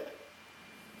slick.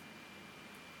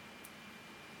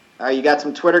 All right, you got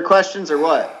some Twitter questions or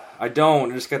what? I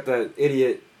don't. I just got that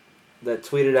idiot that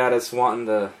tweeted at us wanting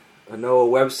to know a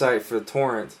website for the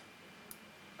torrent.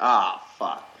 Ah,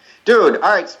 fuck. Dude,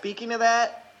 all right, speaking of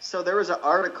that, so there was an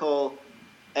article,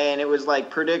 and it was like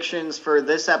predictions for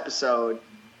this episode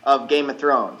of Game of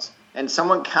Thrones. And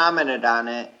someone commented on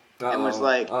it and was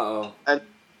like,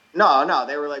 No,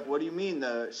 they were like, what do you mean?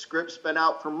 The script's been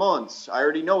out for months. I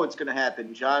already know what's going to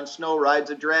happen. Jon Snow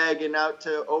rides a dragon out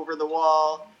to over the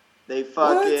wall. They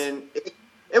fucking...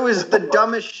 It was the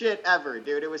dumbest shit ever,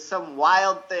 dude. It was some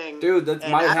wild thing. Dude, that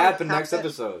might happen next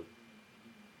episode.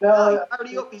 No,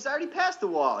 he's already past the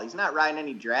wall. He's not riding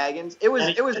any dragons. It was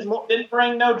didn't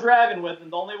bring no dragon with him.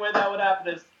 The only way that would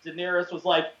happen is Daenerys was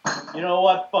like, you know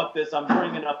what? Fuck this. I'm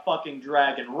bringing a fucking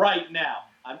dragon right now.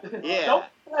 Yeah. Don't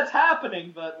think that's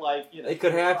happening, but it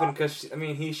could happen because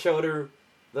he showed her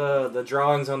the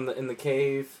drawings in the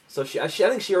cave, so I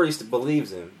think she already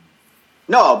believes him.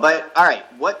 No, but all right,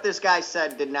 what this guy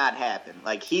said did not happen.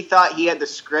 Like, he thought he had the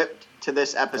script to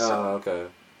this episode. Oh, okay.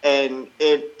 And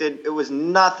it was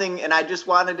nothing, and I just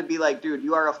wanted to be like, dude,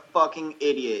 you are a fucking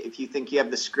idiot if you think you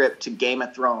have the script to Game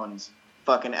of Thrones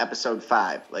fucking episode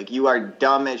 5. Like, you are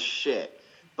dumb as shit.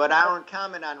 But I don't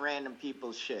comment on random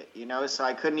people's shit, so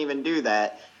I couldn't even do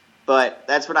that. But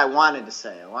that's what I wanted to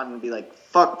say. I wanted to be like,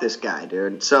 fuck this guy,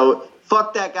 dude. So,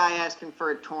 fuck that guy asking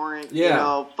for a torrent,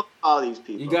 fuck all these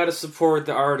people. You gotta support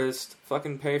the artist,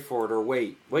 fucking pay for it, or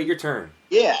wait your turn.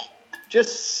 Yeah,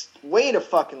 just wait a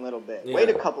fucking little bit. Yeah. Wait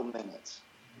a couple minutes.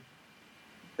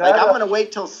 I'm going to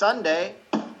wait till Sunday.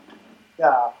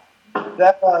 Yeah.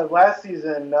 That last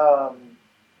season,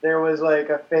 there was like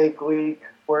a fake leak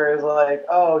where it was like,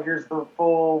 oh, here's the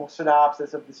full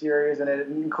synopsis of the series, and it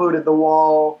included the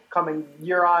wall coming,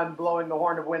 Euron blowing the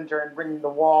horn of winter and bringing the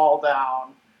wall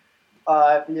down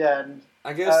at the end.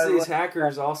 I guess these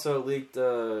hackers also leaked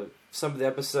some of the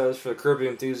episodes for Curb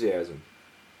Your Enthusiasm.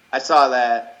 I saw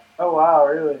that. Oh, wow,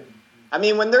 really? I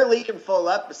mean, when they're leaking full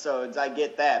episodes, I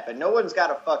get that, but no one's got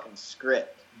a fucking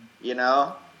script,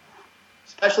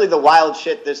 Especially the wild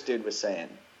shit this dude was saying.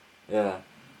 Yeah.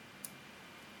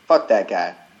 Fuck that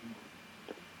guy.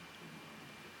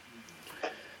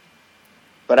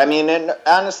 But I mean, and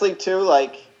honestly too,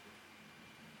 like,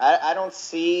 I don't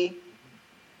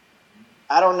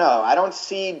know. I don't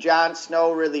see Jon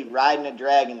Snow really riding a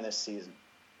dragon this season.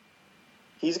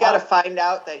 He's got to find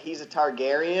out that he's a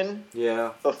Targaryen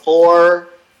before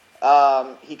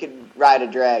he could ride a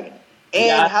dragon.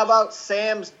 And how about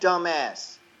Sam's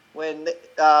dumbass? when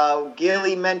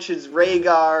Gilly mentions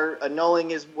Rhaegar annulling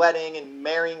his wedding and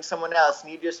marrying someone else,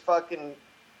 and he just fucking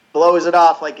blows it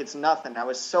off like it's nothing. I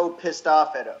was so pissed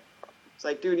off at him. It's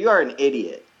like, dude, you are an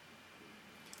idiot.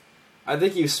 I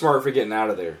think he's smart for getting out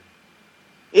of there.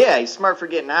 Yeah, he's smart for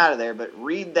getting out of there, but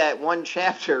read that one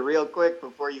chapter real quick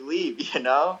before you leave, you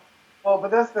know? Well,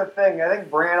 but that's the thing. I think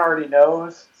Bran already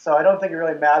knows, so I don't think it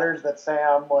really matters that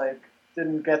Sam,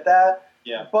 didn't get that.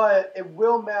 Yeah. But it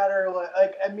will matter,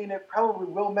 it probably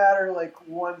will matter,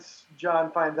 once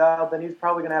Jon finds out, then he's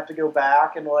probably going to have to go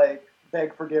back and,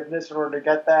 beg forgiveness in order to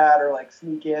get that, or,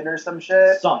 sneak in or some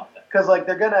shit. Something. Because,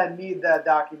 they're going to need that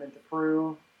document to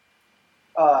prove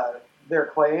their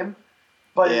claim.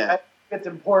 But Yeah. I think it's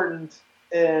important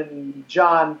in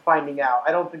Jon finding out.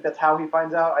 I don't think that's how he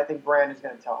finds out. I think Bran is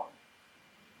going to tell him.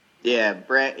 Yeah,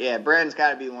 Bran's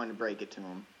got to be the one to break it to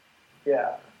him.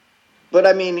 Yeah. But,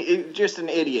 I mean, just an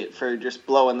idiot for just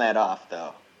blowing that off,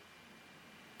 though.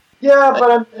 Yeah,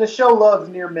 but the show loves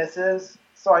near misses,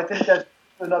 so I think that's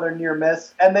another near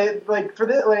miss. And they,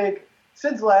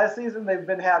 since last season, they've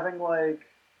been having,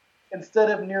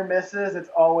 instead of near misses, it's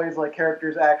always,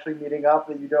 characters actually meeting up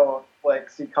that you don't,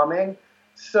 see coming.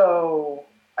 So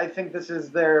I think this is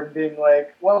their being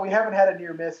well, we haven't had a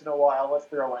near miss in a while, let's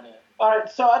throw one in. All right,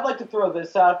 so I'd like to throw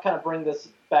this out, kind of bring this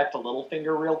back to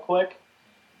Littlefinger real quick.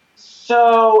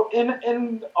 So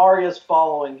in Arya's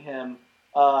following him,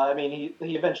 he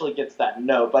eventually gets that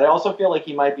note, but I also feel like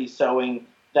he might be sowing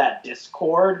that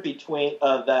discord between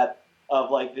the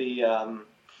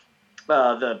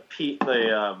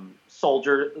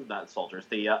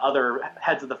other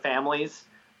heads of the families,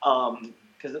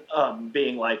 because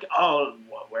being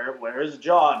where is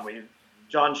Jon?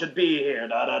 John should be here.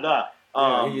 Da da da.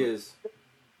 Yeah, he is.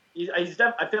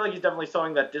 I feel like he's definitely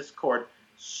sowing that discord.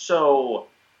 So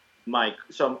I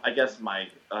guess my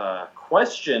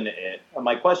question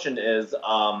is,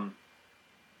 oh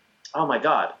my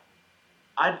god,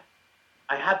 I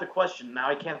had the question, now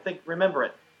I can't remember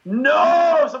it. No,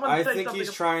 I think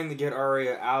he's trying to get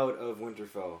Arya out of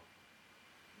Winterfell.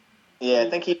 Yeah, I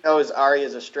think he knows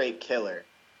Arya's a straight killer.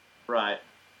 Right.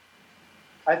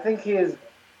 I think he's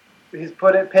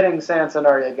pitting Sansa and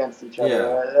Arya against each other.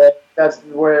 Yeah. That's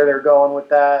where they're going with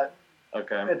that.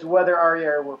 Okay. It's whether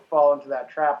Arya will fall into that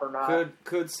trap or not.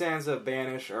 Could Sansa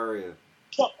banish Arya?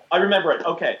 Oh, I remember it.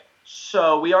 Okay.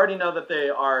 So we already know that they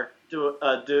are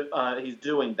he's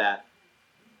doing that.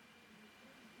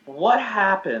 What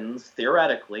happens,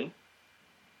 theoretically,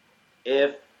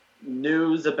 if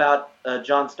news about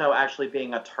Jon Snow actually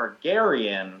being a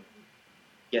Targaryen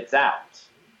gets out?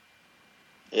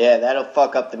 Yeah, that'll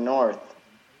fuck up the North.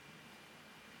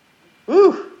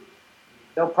 Woo!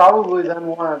 They'll probably then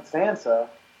want Sansa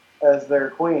as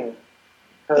their queen.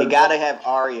 They gotta have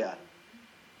Arya.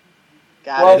 They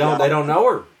don't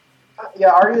know her.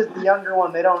 Yeah, Arya's the younger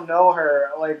one. They don't know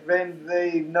her.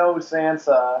 They know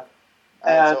Sansa.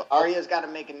 Right, so Arya's got to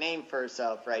make a name for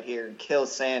herself right here and kill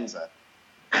Sansa.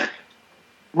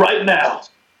 Right now.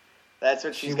 That's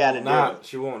what she's got to do.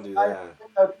 She won't do I that.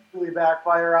 think that would really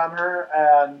backfire on her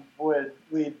and would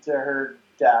lead to her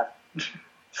death.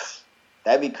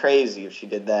 That'd be crazy if she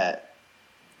did that.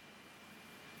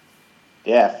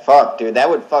 Yeah, fuck, dude. That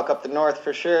would fuck up the North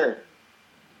for sure.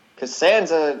 Because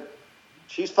Sansa,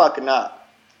 she's fucking up.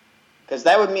 Because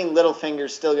that would mean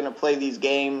Littlefinger's still going to play these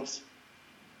games.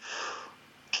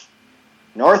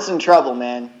 North's in trouble,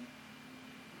 man.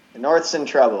 The North's in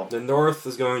trouble. The North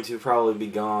is going to probably be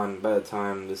gone by the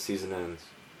time this season ends.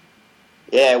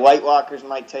 Yeah, White Walkers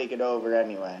might take it over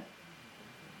anyway.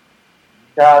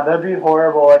 God, that'd be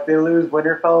horrible. They lose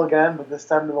Winterfell again, but this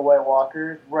time to the White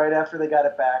Walkers, right after they got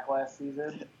it back last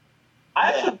season.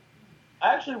 I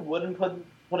actually wouldn't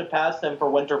put it past them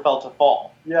for Winterfell to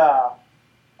fall. Yeah,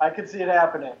 I could see it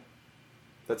happening.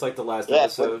 That's the last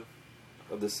episode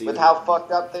of the season. With how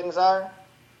fucked up things are,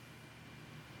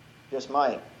 just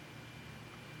might.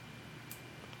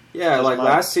 Yeah,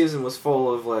 last season was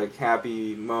full of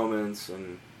happy moments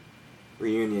and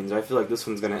reunions. I feel like this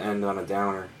one's gonna end on a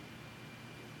downer.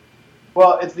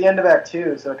 Well, it's the end of Act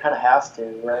 2, so it kind of has to,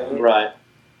 right? Right.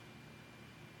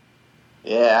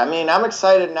 Yeah, I'm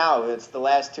excited now. It's the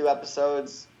last 2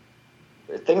 episodes.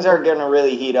 Things are gonna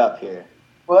really heat up here.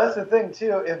 Well, that's the thing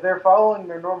too. If they're following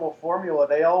their normal formula,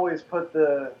 they always put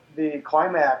the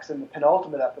climax in the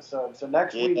penultimate episode. So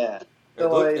next week,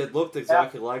 it looked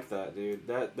exactly like that, dude.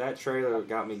 That trailer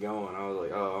got me going. I was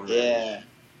like, oh, I'm ready. Yeah,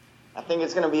 I think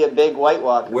it's gonna be a big White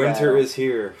Walker. Winter is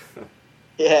here.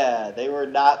 Yeah, they were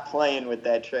not playing with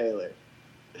that trailer.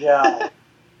 Yeah.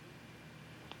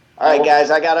 All right,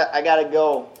 guys, I gotta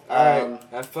go. All right,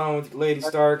 have fun with Lady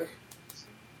Stark.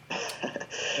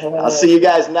 I'll see you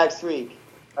guys next week.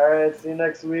 All right, see you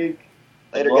next week.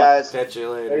 Later, guys. Catch you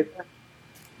later.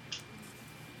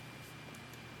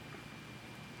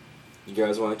 You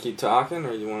guys want to keep talking,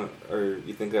 or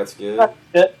you think that's good?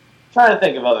 Trying to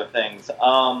think of other things.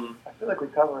 I feel like we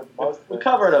covered most. We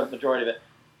covered a majority of it.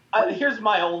 Here's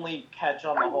my only catch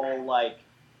on the whole like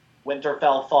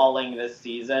Winterfell falling this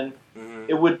season. Mm-hmm.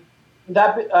 It would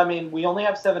we only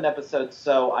have 7 episodes,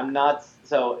 so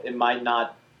it might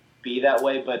not be that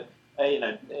way. But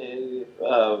it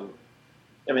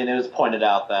was pointed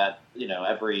out that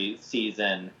every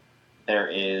season there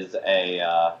is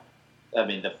a.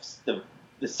 The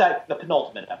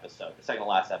penultimate episode, the second to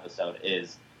last episode,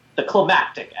 is the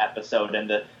climactic episode, and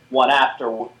the one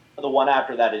after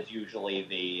that is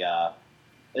usually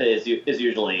is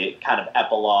usually kind of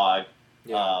epilogue,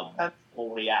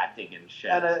 reacting and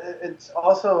shit. And it's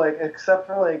also like, except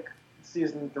for like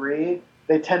season 3,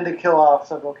 they tend to kill off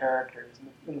several characters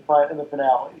in the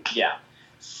finale. Yeah.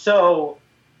 So,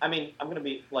 I'm gonna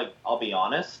be like, I'll be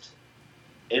honest.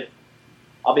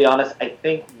 I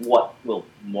think what will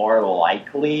more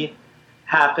likely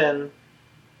happen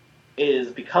is,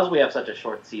 because we have such a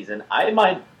short season, it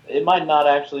might not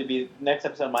actually be, next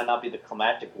episode might not be the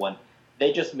climactic one.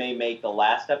 They just may make the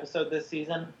last episode this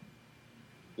season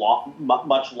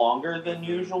much longer than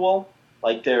usual.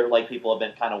 Like people have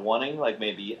been kind of wanting, like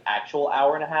maybe actual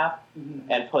hour and a half,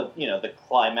 and put the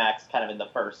climax kind of in the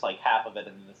first like half of it,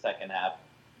 and then the second half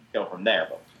go from there.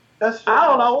 But I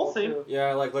don't know. We'll see.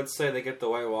 Yeah, like let's say they get the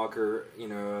White Walker,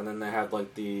 and then they have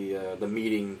like the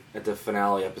meeting at the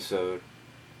finale episode.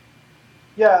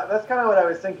 Yeah, that's kind of what I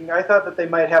was thinking. I thought that they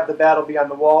might have the battle beyond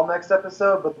the wall next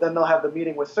episode, but then they'll have the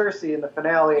meeting with Cersei in the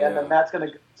finale, and then that's going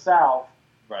to go south,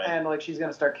 right? And like she's going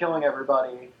to start killing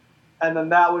everybody, and then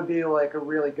that would be like a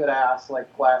really good ass like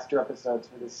last 2 episodes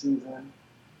for this season.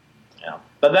 Yeah,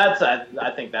 but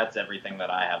I think that's everything that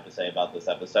I have to say about this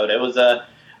episode. It was a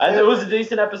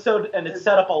decent episode, and it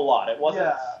set up a lot. It wasn't.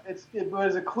 Yeah, it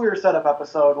was a clear setup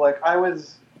episode. Like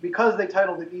because they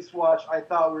titled it Eastwatch, I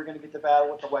thought we were going to get the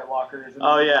battle with the White Walkers.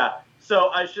 Oh yeah.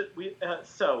 So I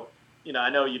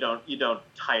know you don't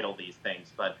title these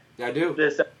things, but yeah, I do.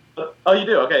 Oh, you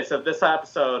do. Okay, so this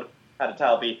episode had a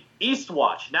title be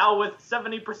Eastwatch, now with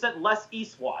 70% less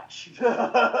Eastwatch.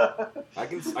 I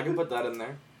can put that in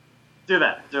there. Do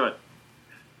it.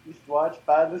 Eastwatch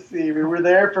by the sea. We were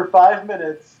there for 5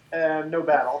 minutes and no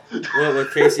battle. What,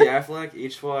 with Casey Affleck?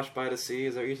 Eastwatch by the sea?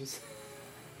 Is that what you just?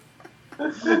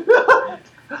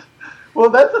 Well,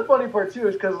 that's the funny part too,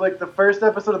 is because like the first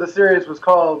episode of the series was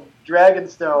called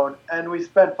Dragonstone, and we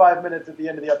spent 5 minutes at the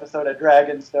end of the episode at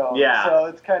Dragonstone. Yeah. So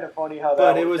it's kind of funny how that.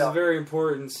 But it was a very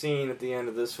important scene at the end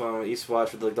of this one with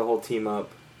Eastwatch with like the whole team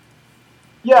up.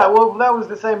 Yeah, well, that was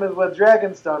the same as with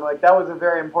Dragonstone. Like that was a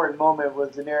very important moment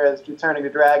with Daenerys returning to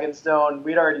Dragonstone.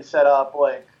 We'd already set up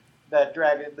like that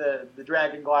the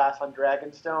dragon glass on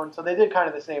Dragonstone, so they did kind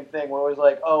of the same thing where it was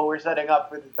like, oh, we're setting up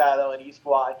for this battle in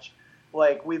Eastwatch.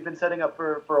 Like we've been setting up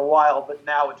for a while, but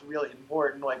now it's really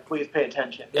important. Like, please pay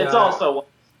attention. Yeah. It's also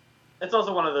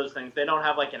one of those things. They don't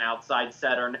have like an outside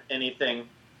set or anything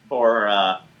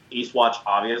for Eastwatch.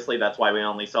 Obviously, that's why we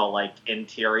only saw like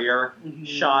interior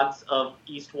shots of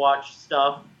Eastwatch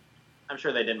stuff. I'm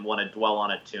sure they didn't want to dwell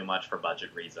on it too much for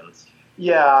budget reasons.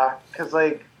 Yeah, because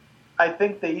like I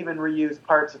think they even reused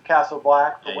parts of Castle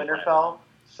Black for Winterfell.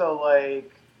 So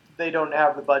like they don't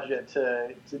have the budget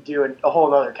to do a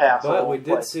whole other castle. But we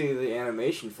did see the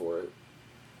animation for it.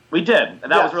 We did, and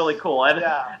that was really cool. And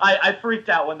yeah. I freaked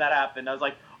out when that happened. I was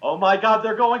like, oh my god,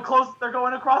 they're going close. They're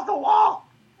going across the wall.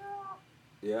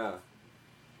 Yeah.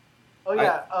 Oh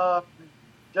yeah.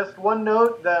 Just one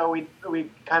note that we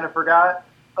kind of forgot.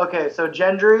 Okay, so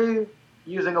Gendry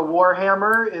using a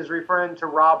warhammer is referring to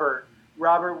Robert.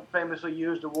 Robert famously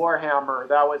used a warhammer.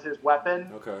 That was his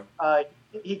weapon. Okay.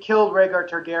 He killed Rhaegar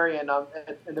Targaryen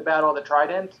in the Battle of the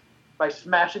Trident by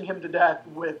smashing him to death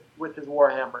with his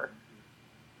warhammer.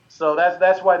 So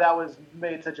that's why that was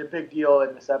made such a big deal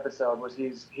in this episode. Was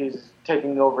he's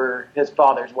taking over his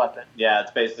father's weapon? Yeah,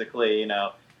 it's basically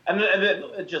and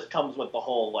it just comes with the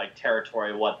whole like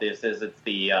territory. What this is, it's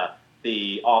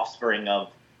the offspring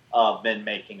of men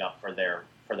making up for their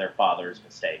father's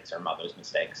mistakes or mother's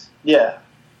mistakes. Yeah.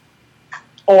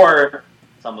 Or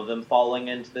some of them falling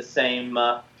into the same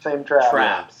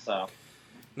traps. So.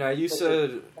 Now you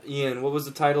said, Ian, what was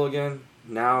the title again?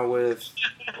 Now with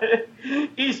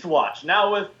Eastwatch.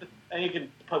 Now with, and you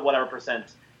can put whatever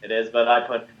percent it is, but I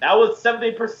put now with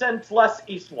 70% less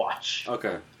Eastwatch.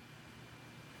 Okay.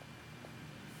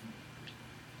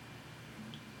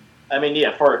 I mean,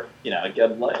 yeah, for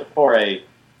a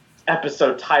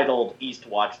episode titled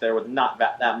Eastwatch, there was not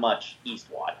that much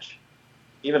Eastwatch.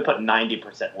 Even put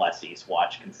 90% less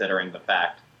Eastwatch, considering the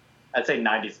fact. I'd say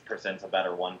 90% is a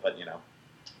better one, but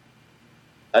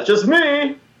that's just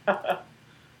me.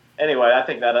 Anyway, I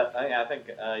think that I think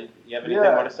you have anything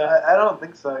more to say? I don't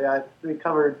think so. Yeah, we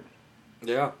covered.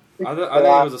 Yeah, I think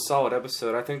it was a solid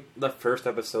episode. I think the first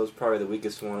episode was probably the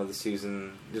weakest one of the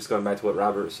season. Just going back to what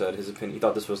Robert said, his opinion, he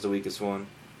thought this was the weakest one.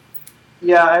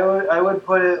 Yeah, I would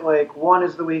put it like 1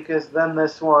 is the weakest, then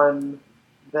this one,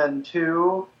 then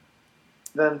 2,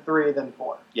 then 3, then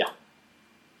 4. Yeah.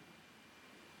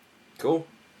 Cool.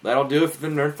 That'll do it for the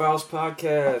Nerd Files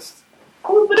podcast.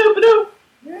 Cool-ba-doo-ba-doo.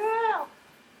 Yeah.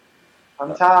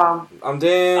 I'm Tom. I'm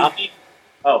Dan.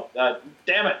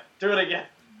 Damn it. Do it again.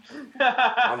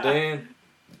 I'm Dan.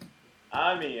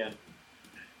 I'm Ian.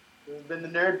 This has been the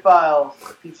Nerd Files.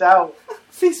 Peace out.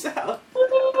 Peace out.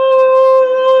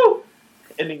 Woo!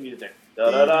 Ending music.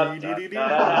 Did I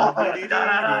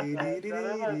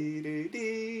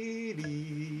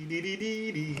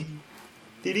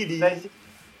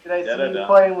see you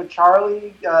playing with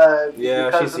Charlie?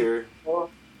 Yeah, she's here.